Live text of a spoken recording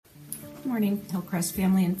Good morning, Hillcrest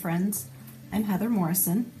family and friends. I'm Heather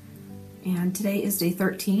Morrison, and today is day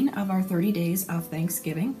 13 of our 30 days of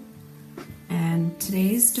Thanksgiving. And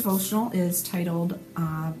today's devotional is titled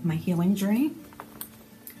My Healing Journey.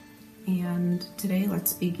 And today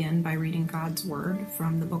let's begin by reading God's Word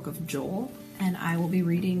from the book of Joel, and I will be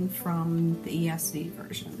reading from the ESV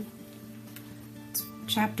version. It's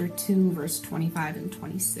chapter 2, verse 25 and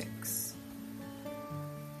 26.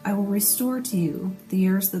 I will restore to you the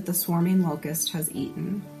years that the swarming locust has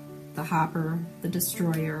eaten, the hopper, the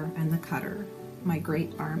destroyer, and the cutter, my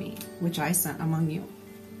great army, which I sent among you.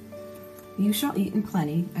 You shall eat in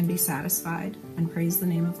plenty and be satisfied, and praise the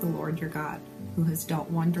name of the Lord your God, who has dealt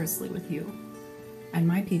wondrously with you, and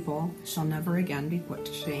my people shall never again be put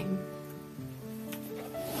to shame.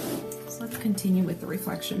 So let's continue with the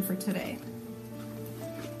reflection for today.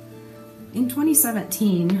 In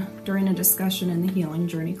 2017, during a discussion in the Healing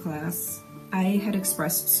Journey class, I had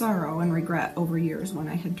expressed sorrow and regret over years when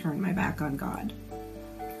I had turned my back on God.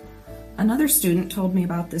 Another student told me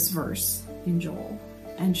about this verse in Joel,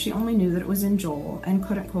 and she only knew that it was in Joel and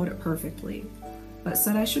couldn't quote it perfectly, but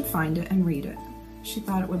said I should find it and read it. She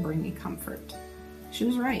thought it would bring me comfort. She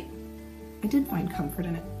was right. I did find comfort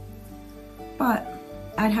in it. But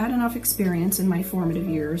I'd had enough experience in my formative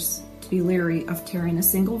years to be leery of tearing a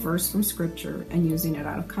single verse from Scripture and using it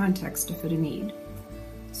out of context to fit a need.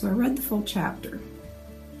 So I read the full chapter.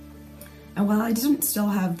 And while I didn't still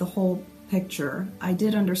have the whole picture, I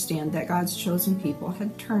did understand that God's chosen people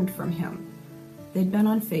had turned from Him. They'd been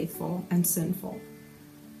unfaithful and sinful.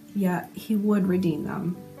 Yet He would redeem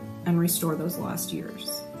them and restore those lost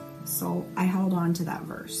years. So I held on to that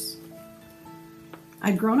verse.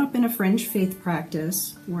 I'd grown up in a fringe faith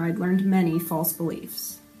practice where I'd learned many false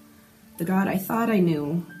beliefs. The God I thought I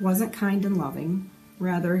knew wasn't kind and loving.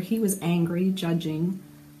 Rather, He was angry, judging,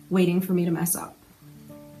 waiting for me to mess up.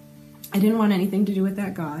 I didn't want anything to do with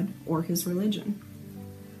that God or His religion.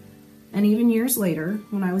 And even years later,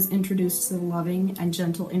 when I was introduced to the loving and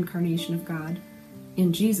gentle incarnation of God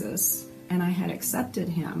in Jesus, and I had accepted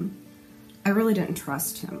Him, I really didn't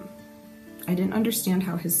trust Him. I didn't understand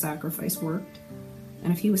how His sacrifice worked.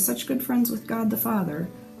 And if He was such good friends with God the Father,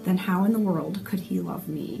 then how in the world could He love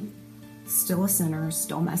me? Still a sinner,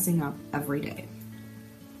 still messing up every day.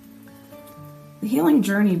 The healing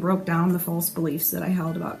journey broke down the false beliefs that I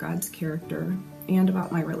held about God's character and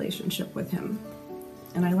about my relationship with Him.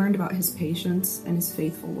 And I learned about His patience and His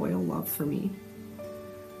faithful, loyal love for me.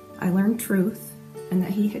 I learned truth and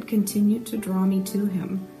that He had continued to draw me to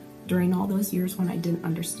Him during all those years when I didn't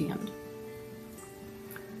understand.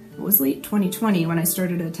 It was late 2020 when I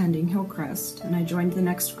started attending Hillcrest, and I joined the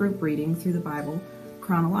next group reading through the Bible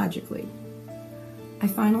chronologically. I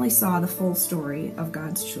finally saw the full story of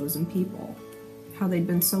God's chosen people, how they'd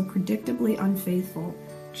been so predictably unfaithful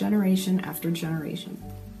generation after generation.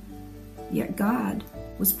 Yet God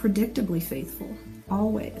was predictably faithful,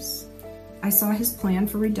 always. I saw His plan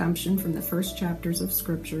for redemption from the first chapters of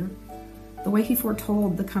Scripture, the way He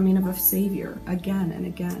foretold the coming of a Savior again and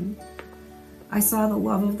again. I saw the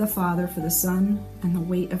love of the Father for the Son and the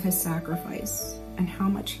weight of His sacrifice and how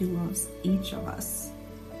much He loves each of us,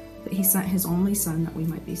 that He sent His only Son that we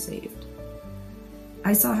might be saved.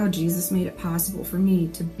 I saw how Jesus made it possible for me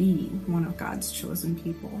to be one of God's chosen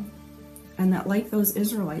people, and that like those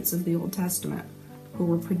Israelites of the Old Testament who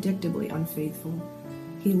were predictably unfaithful,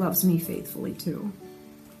 He loves me faithfully too.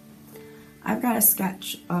 I've got a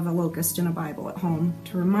sketch of a locust in a Bible at home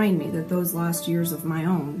to remind me that those lost years of my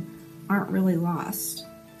own aren't really lost.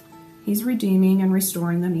 He's redeeming and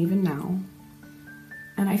restoring them even now.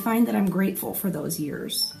 And I find that I'm grateful for those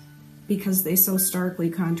years because they so starkly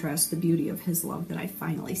contrast the beauty of His love that I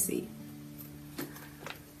finally see.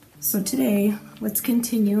 So today, let's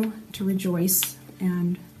continue to rejoice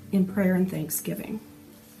and in prayer and thanksgiving.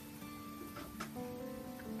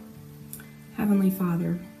 Heavenly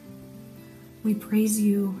Father, we praise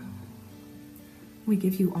You. We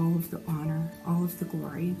give You all of the honor, all of the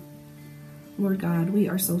glory. Lord God, we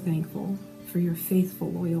are so thankful for Your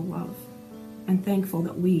faithful, loyal love, and thankful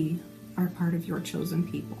that we are part of Your chosen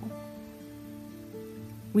people.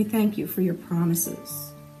 We thank You for Your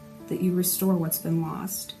promises, that You restore what's been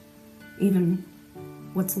lost, even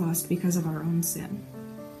what's lost because of our own sin.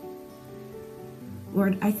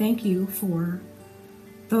 Lord, I thank You for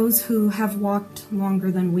those who have walked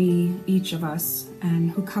longer than we, each of us,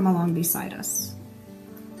 and who come along beside us,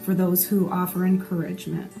 for those who offer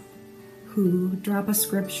encouragement, who drop a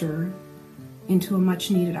scripture into a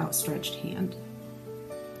much-needed outstretched hand.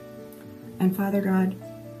 And Father God,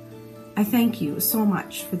 I thank You so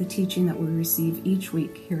much for the teaching that we receive each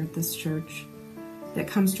week here at this church that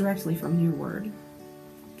comes directly from Your Word,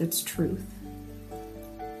 that's truth.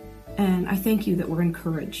 And I thank you that we're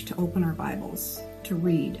encouraged to open our Bibles, to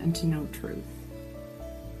read and to know truth.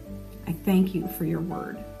 I thank you for your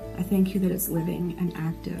word. I thank you that it's living and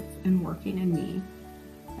active and working in me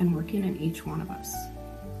and working in each one of us.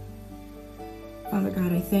 Father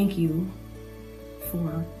God, I thank you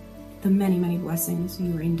for the many, many blessings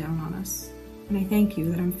you rain down on us. And I thank you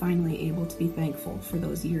that I'm finally able to be thankful for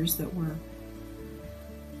those years that were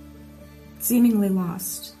seemingly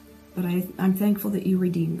lost. But I'm thankful that you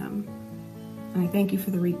redeemed them. And I thank you for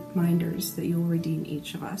the reminders that you will redeem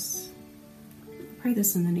each of us. I pray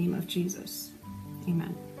this in the name of Jesus.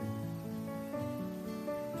 Amen.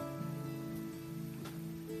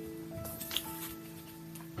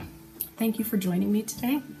 Thank you for joining me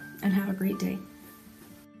today, and have a great day.